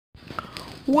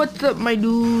What's up, my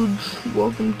dudes?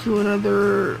 Welcome to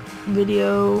another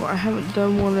video. I haven't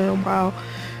done one in a while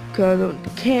because I went to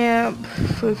camp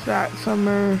for that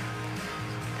summer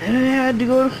and I had to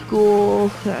go to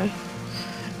school. I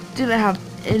didn't have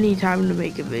any time to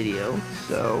make a video,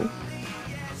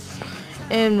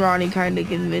 and Ronnie kind of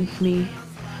convinced me.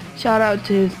 Shout out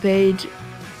to his page,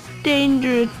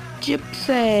 Dangerous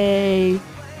Gypsy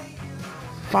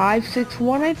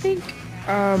 561, I think.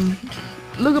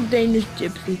 Look up Dangerous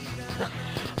Gypsy.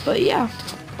 But yeah,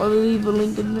 I'll leave a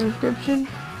link in the description.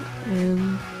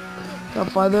 And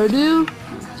without further ado,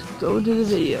 let's go into the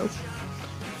video.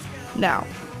 Now,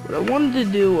 what I wanted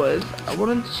to do was, I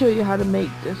wanted to show you how to make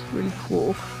this really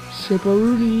cool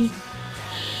ship-a-rooney.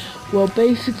 Well,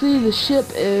 basically, the ship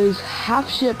is half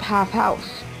ship, half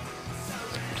house.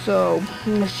 So,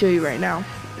 I'm going to show you right now.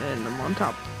 And I'm on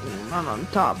top. Not on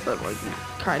top, but like,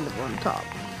 kind of on top.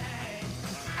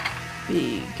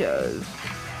 Because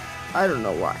I don't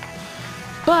know why,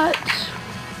 but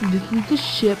this is the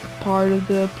ship part of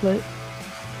the place.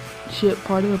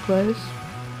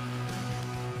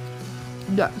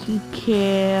 Got some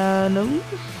cannons.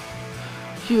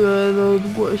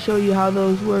 Show you how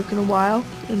those work in a while,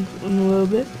 in a little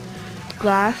bit.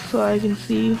 Glass, so I can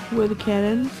see where the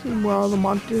cannons and where all the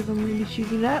monsters I'm going to be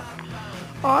shooting at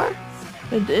are.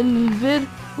 At the end of the vid,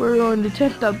 we're going to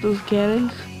test out those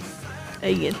cannons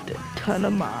against a ton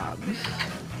of mobs.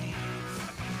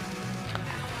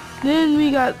 Then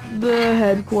we got the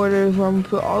headquarters where I'm gonna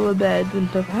put all the beds and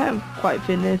stuff. I haven't quite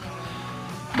finished.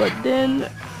 But then,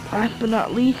 last but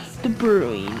not least, the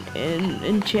brewing and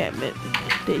enchantment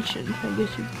station, I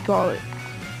guess you could call it.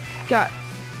 Got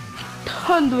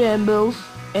tons of anvils,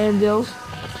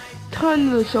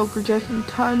 tons of shulker chests, and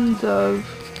tons of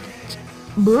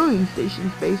brewing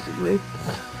stations, basically.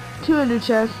 200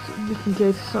 chests, just in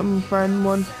case some friend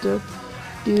wants to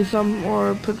do some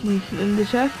or put them in the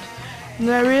chest. And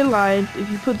then I realized if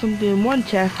you put something in one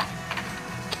chest,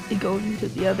 it goes into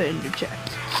the other ender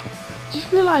chest.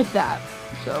 Just realized that.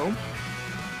 So,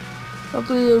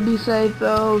 hopefully it'll be safe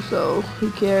though, so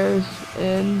who cares.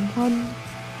 And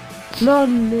not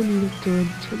many little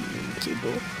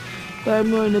people. But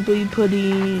I'm going to be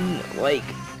putting like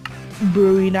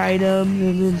brewing items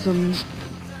and then some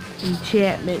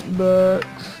enchantment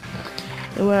books,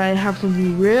 and when I have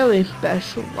something really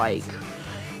special like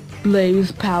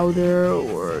blaze powder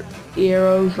or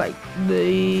arrows like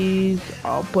these,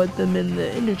 I'll put them in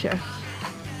the ender chest.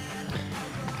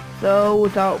 So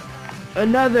without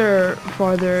another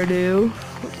further ado,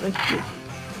 let's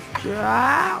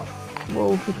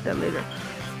we'll fix that later.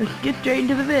 Let's get straight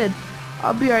into the vid.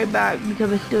 I'll be right back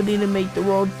because I still need to make the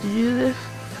world to do this,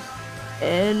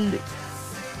 and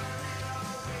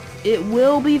it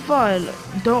will be fun.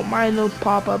 Don't mind those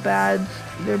pop-up ads.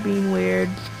 They're being weird.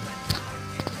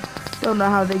 Don't know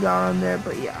how they got on there,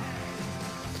 but yeah.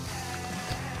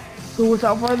 So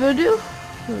without further ado,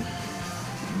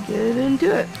 let's get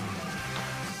into it.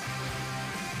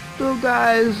 So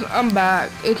guys, I'm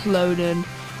back. It's loading.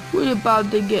 We're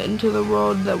about to get into the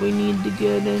world that we need to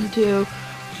get into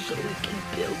so we can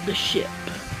build the ship.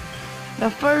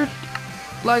 Now first,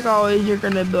 like always, you're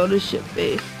gonna build a ship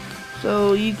base.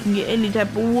 So you can get any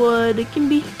type of wood. It can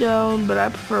be stone, but I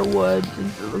prefer wood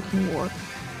since it looks more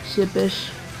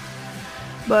shipish.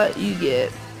 But you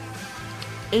get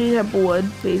any type of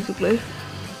wood, basically.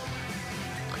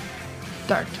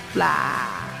 Start to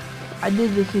fly. I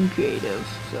did this in creative,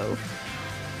 so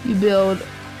you build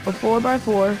a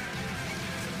 4x4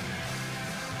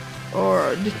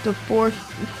 or just a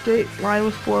straight line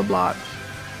with 4 blocks,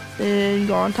 then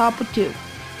go on top of 2.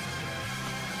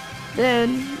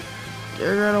 Then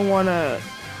you're gonna wanna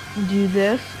do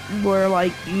this where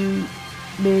like you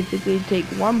basically take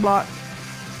 1 block,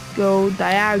 go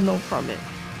diagonal from it,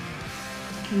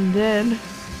 and then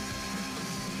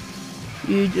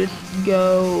you just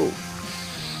go,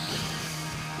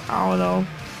 I don't know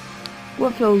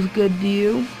what feels good to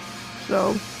you,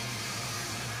 so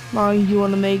as long as you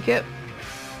want to make it.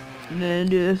 And then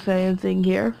do the same thing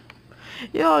here.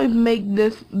 You always make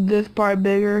this part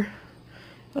bigger,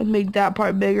 let's make that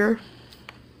part bigger.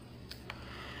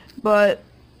 But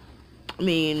I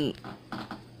mean,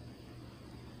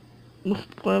 when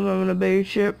I'm in a bigger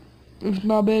ship, it's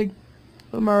not big.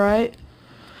 Am I right?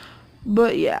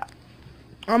 But yeah,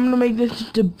 I'm gonna make this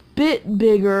just a bit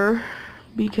bigger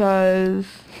because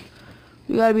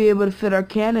we gotta be able to fit our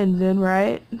cannons in,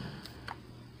 right?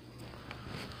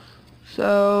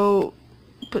 So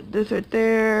put this right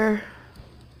there,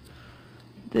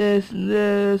 this and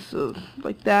this, so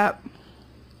like that.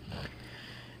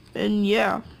 And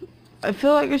yeah, I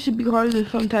feel like I should be calling this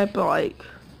some type of like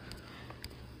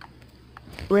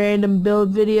random build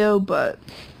video, but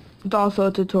it's also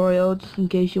a tutorial just in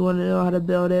case you want to know how to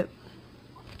build it.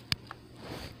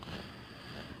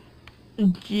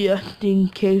 Just in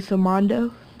case,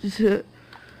 Armando.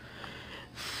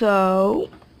 So,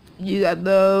 you got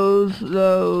those,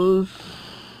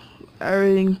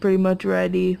 everything pretty much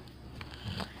ready.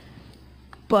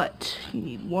 But, you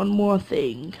need one more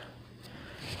thing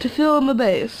to fill in the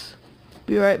base.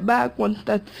 Be right back once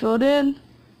that's filled in,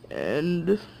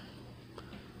 and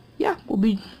yeah, we'll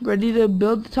be ready to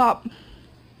build the top.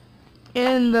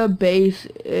 And the base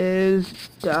is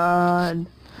done.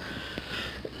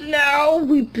 Now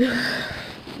we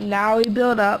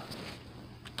build up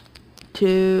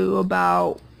to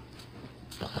about,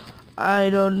 I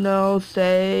don't know,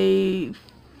 say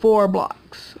 4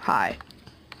 blocks high.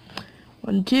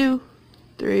 1, 2,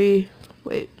 3,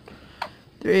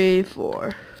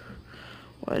 4.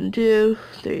 1, 2,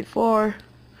 3, 4.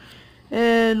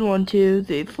 And 1, 2,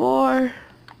 3, 4.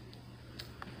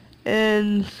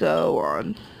 And so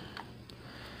on.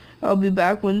 I'll be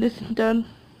back when this is done,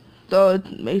 so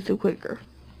it makes it quicker.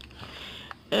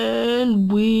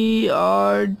 And we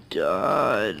are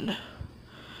done.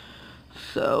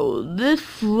 So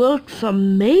this looks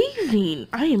amazing.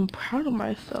 I am proud of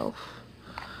myself.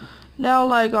 Now,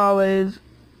 like always,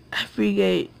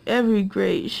 every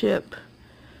great ship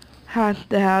has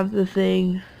to have the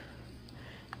thing,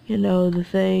 you know, the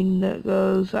thing that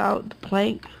goes out, the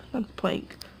plank, not the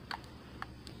plank,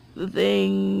 the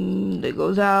thing that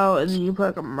goes out and then you put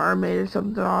like a mermaid or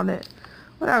something on it.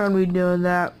 We're not going to be doing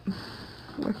that.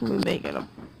 We're going to be making a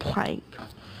plank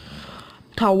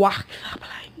to walk the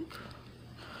plank.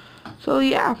 So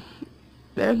yeah,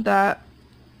 there's that.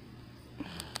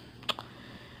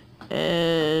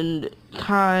 And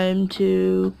time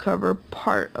to cover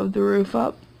part of the roof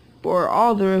up, or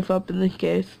all the roof up in this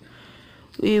case.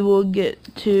 We will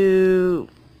get to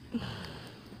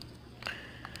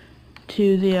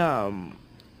the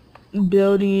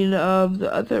building of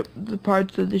the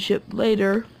parts of the ship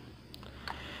later.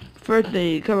 First I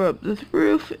need to cover up this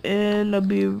roof, and I'll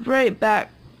be right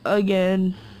back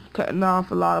again, cutting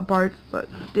off a lot of parts, but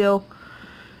still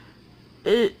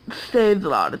it saves a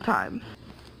lot of time.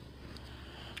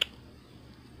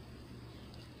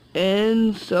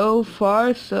 And so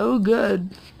far so good.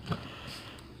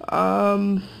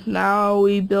 Now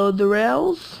we build the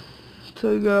rails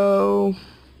to go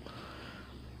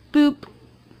boop.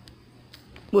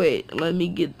 Wait, let me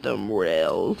get them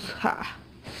rails. Ha.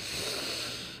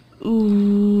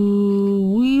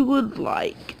 Ooh, we would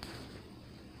like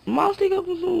mossy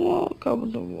couple some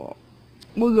wall.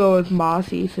 We'll go with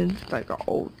mossy since it's like an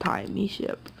old-timey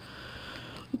ship.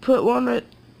 We put one right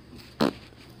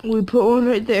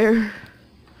there.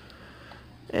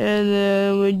 And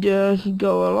then we just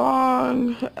go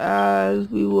along as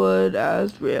we would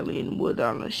as railing would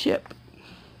on a ship.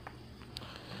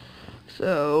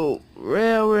 So,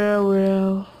 rail, la,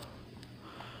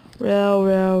 la,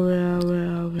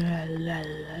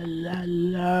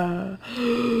 la.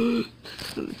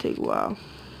 It's gonna take a while.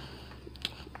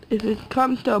 If it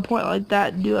comes to a point like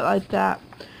that, do it like that.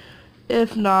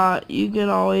 If not, you can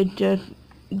always just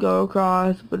go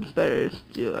across, but it's better to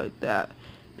do it like that,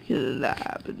 because then that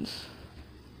happens.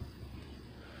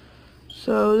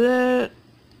 So then,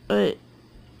 wait,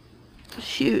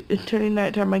 shoot, it's turning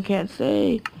nighttime, I can't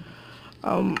say.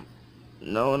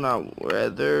 No, not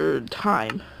weather,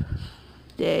 time,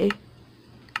 day,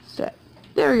 set.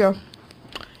 There we go.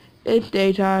 It's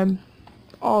daytime,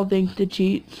 all thanks to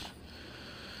cheats.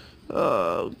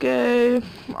 Okay,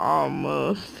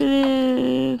 almost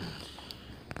finished.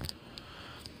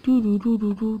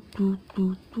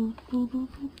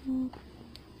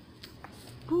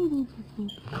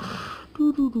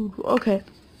 Okay.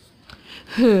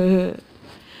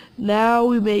 Now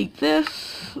we make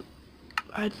this.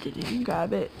 I didn't even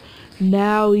grab it.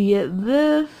 Now we get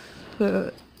this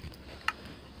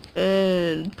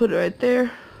and put it right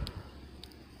there.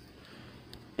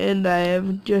 And I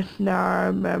have just now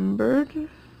remembered.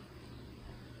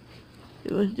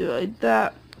 It was do it like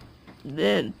that.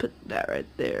 Then put that right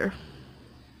there.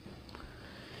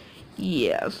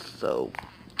 Yeah, so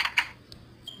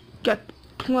got the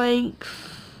planks.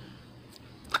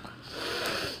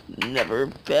 Never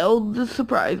failed to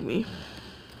surprise me.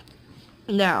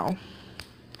 Now,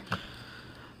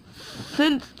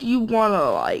 since you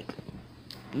wanna, like,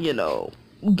 you know,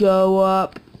 go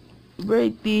up,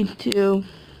 break these two,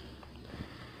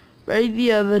 break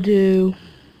the other two,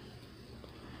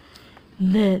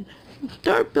 then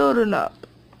start building up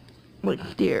like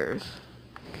stairs.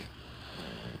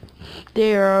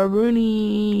 There are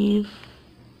Rooney.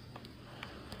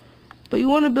 but you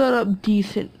want to build up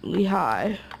decently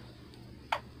high.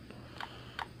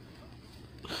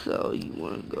 So you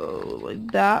want to go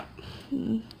like that.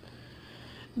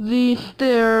 The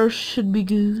stairs should be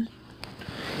good.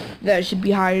 That should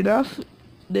be high enough.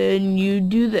 Then you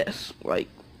do this like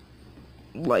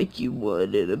you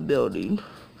would in a building.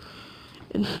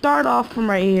 And start off from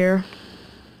right here.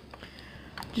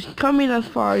 Just come in as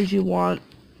far as you want.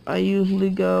 I usually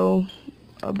go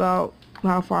about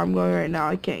how far I'm going right now.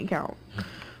 I can't count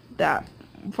that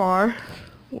far.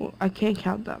 Well, I can't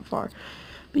count that far.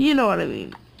 But you know what I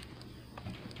mean.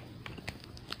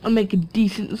 I'll make a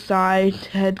decent sized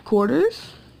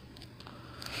headquarters.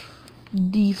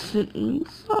 Decently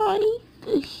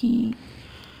sized.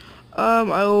 I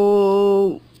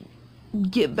will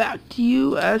get back to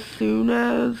you as soon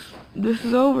as this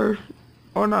is over.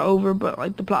 Or not over, but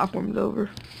like the platform is over.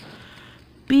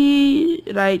 Be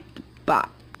right back.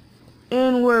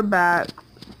 And we're back.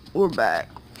 We're back.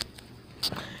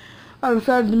 I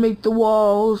decided to make the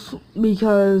walls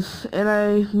because, and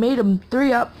I made them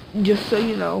 3 up, just so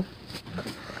you know.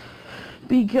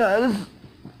 Because,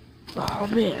 oh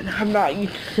man, I'm not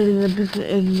used to sitting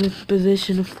in this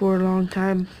position for a long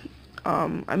time.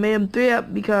 I made them 3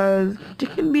 up because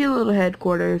it can be a little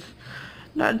headquarters.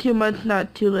 Not too much,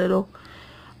 not too little.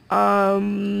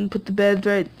 Put the beds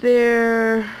right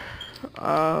there.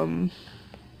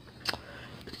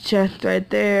 Chest right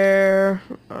there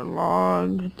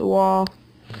along the wall,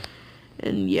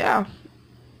 and yeah,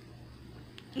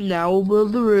 now we'll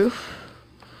build the roof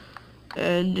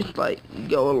and just like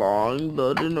go along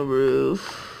building the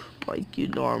roof like you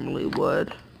normally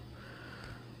would.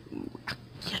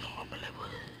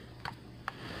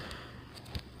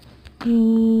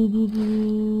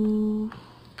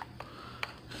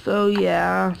 So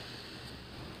yeah,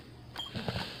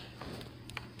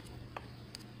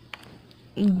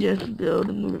 just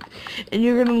building the roof, and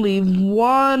you're gonna leave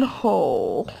 1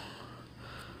 hole.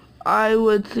 I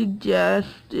would suggest,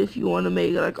 if you want to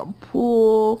make like a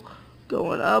pool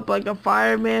going up like a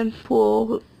fireman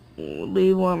pool,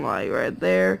 leave 1 like right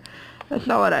there. That's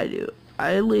not what I do.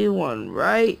 I leave 1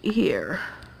 right here,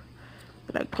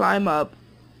 and I climb up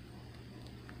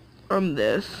from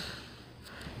this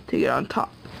to get on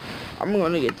top. I'm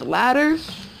gonna get the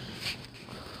ladders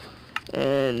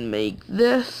and make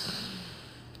this.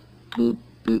 Boop,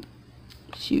 boop,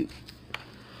 shoot.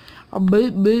 A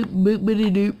boop, boop, boop,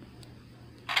 boopity doop.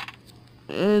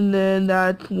 And then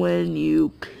that's when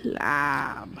you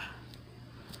climb.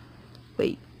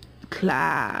 Wait,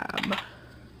 climb.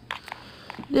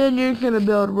 Then you're gonna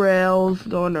build rails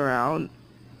going around.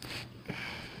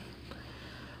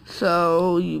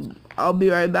 So I'll be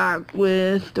right back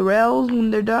with the rails when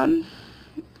they're done.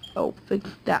 I'll fix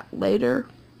that later.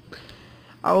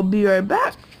 I'll be right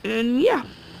back, and yeah.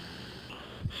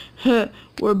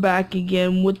 We're back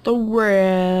again with the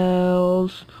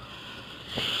rails.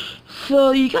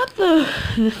 So you got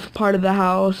this part of the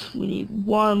house. We need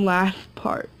 1 last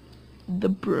part, the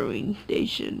brewing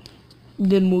station.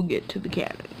 Then we'll get to the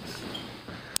cannons.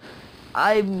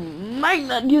 I might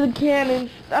not do the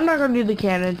cannons. I'm not gonna do the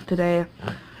cannons today.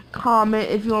 Comment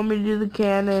if you want me to do the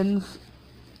cannons.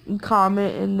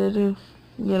 Comment in the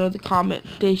the comment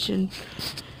station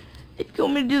if you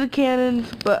want me to do the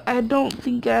cannons, but I don't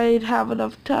think I'd have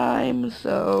enough time,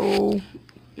 so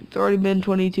it's already been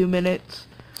 22 minutes.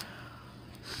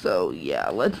 So yeah,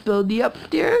 let's build the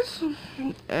upstairs,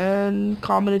 and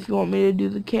comment if you want me to do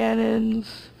the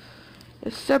cannons, a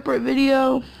separate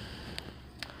video.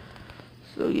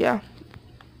 So yeah,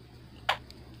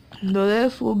 so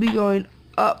this will be going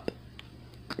up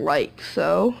like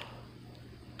so.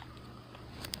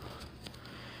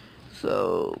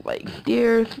 So, like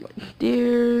stairs,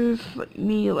 like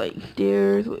me, like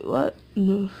stairs. Wait, what?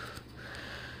 No.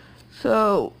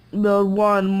 So, build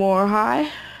 1 more high.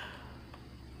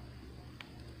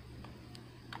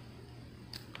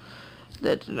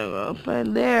 That's not gonna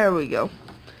plan. There we go.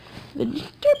 Then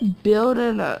just start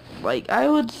building a, like, I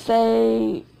would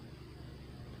say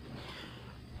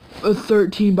a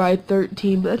 13 by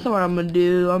 13, but that's not what I'm gonna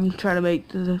do. I'm trying to make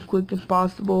this as quick as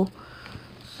possible.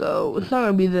 So, it's not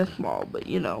going to be this small, but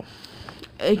you know,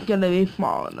 it's going to be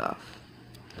small enough.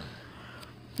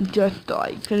 Just to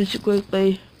like finish it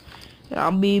quickly. And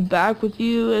I'll be back with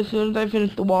you as soon as I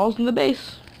finish the walls and the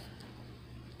base.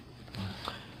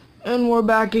 And we're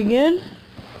back again.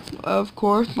 Of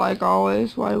course, like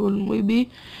always, why wouldn't we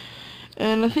be?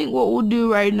 And I think what we'll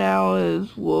do right now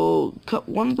is we'll cut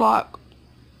 1 block,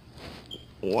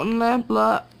 1 left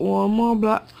block, 1 more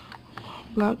block,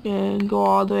 and go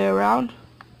all the way around.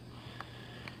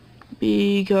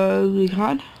 Because we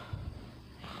can.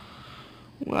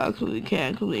 Well, actually we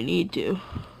can't because we need to.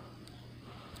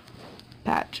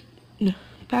 Patch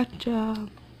job.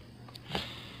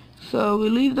 So we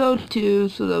leave those two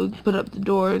so that we can put up the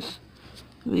doors.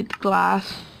 Leave the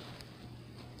glass.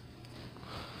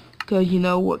 Because you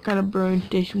know what kind of brewing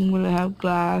station would have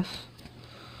glass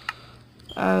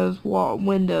as wall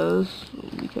windows?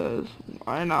 Because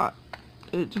why not?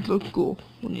 It just looks cool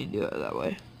when you do it that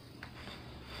way.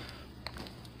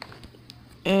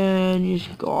 And you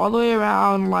just go all the way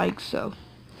around like so.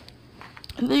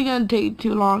 I think it's gonna take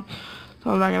too long,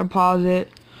 so I'm not gonna pause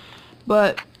it.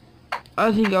 But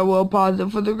I think I will pause it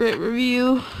for the great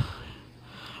reveal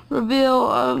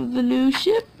of the new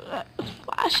ship,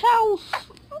 Splash House.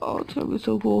 Oh, it's gonna be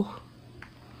so cool.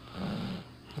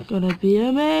 It's gonna be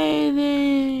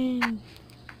amazing.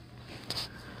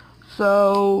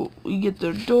 So we get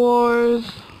the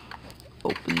doors,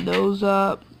 open those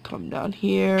up, come down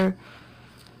here,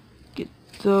 get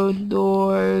those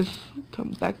doors,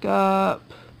 come back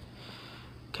up,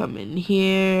 come in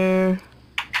here.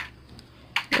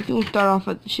 I think we'll start off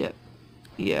at the ship.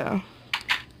 Yeah.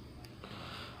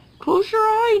 Close your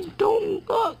eyes, don't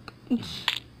look.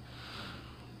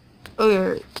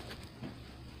 Okay.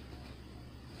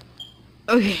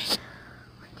 Okay.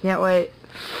 Can't wait.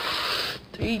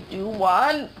 3, 2,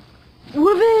 1.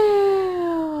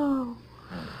 Reveal!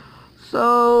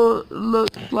 So,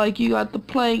 looks like you got the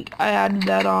plank. I added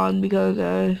that on because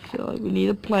I feel like we need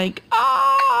a plank.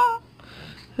 Ah!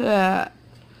 Yeah.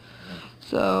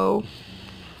 So,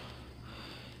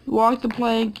 you walk the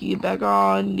plank, you get back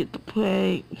on, get the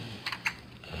plank.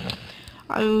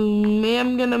 I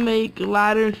am gonna make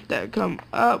ladders that come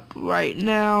up right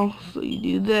now. So you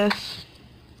do this.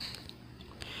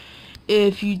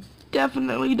 If you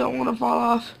definitely don't want to fall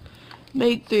off,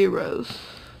 make 3 rows.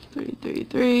 3, 3,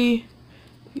 3,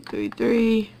 3, 3,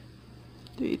 3,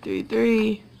 3, 3,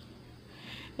 3,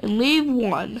 and leave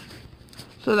 1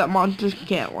 so that monsters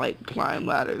can't like climb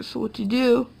ladders. So what you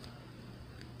do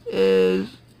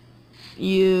is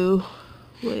you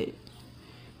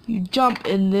jump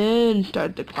and then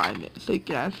start to climb it so you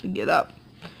can actually get up.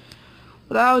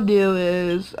 What I'll do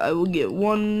is I will get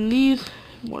one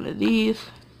of these,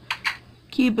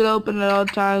 keep it open at all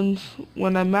times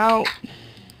when I'm out,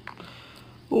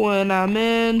 when I'm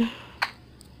in,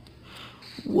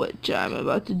 which I'm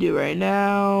about to do right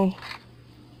now.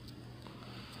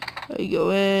 I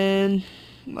go in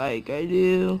like I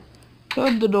do,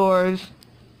 close the doors,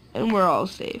 and we're all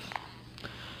safe.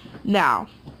 Now,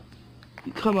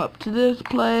 you come up to this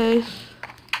place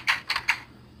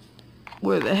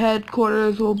where the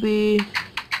headquarters will be,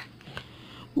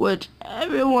 which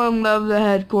everyone loves the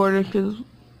headquarters because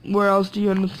where else do you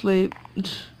want to sleep? And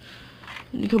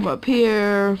you come up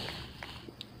here,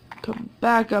 come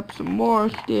back up some more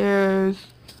stairs,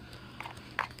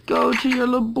 go to your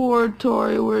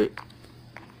laboratory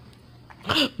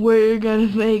where you're gonna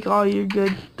make all your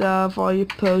good stuff, all your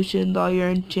potions, all your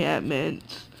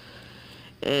enchantments,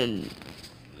 and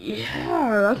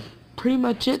yeah, that's pretty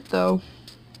much it though.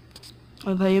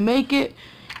 That's how you make it.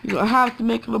 You don't have to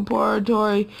make a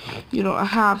laboratory. You don't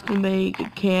have to make a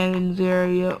cannons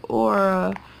area or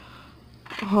a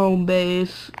home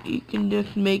base. You can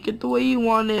just make it the way you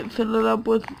want it. Fill it up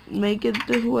with, make it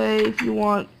this way if you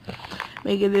want.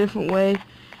 Make it a different way.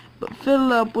 But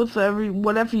fill it up with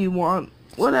whatever you want.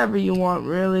 Whatever you want,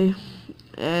 really.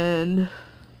 And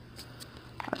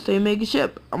I say make a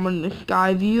ship. I'm on the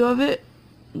sky view of it.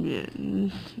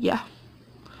 Yeah.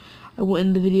 I will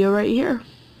end the video right here.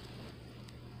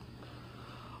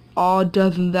 Oh,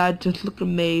 doesn't that just look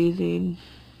amazing?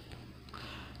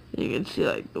 You can see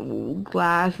like the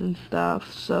glass and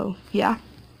stuff. So yeah,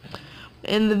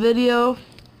 end the video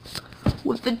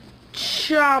with the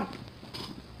chomp,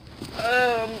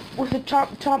 with a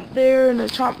chomp there and a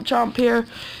chomp here.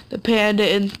 The panda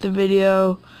ends the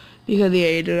video because he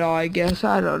ate it all, I guess.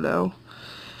 I don't know.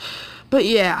 But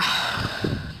yeah,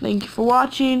 thank you for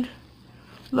watching.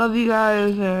 Love you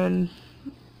guys, and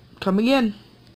come again.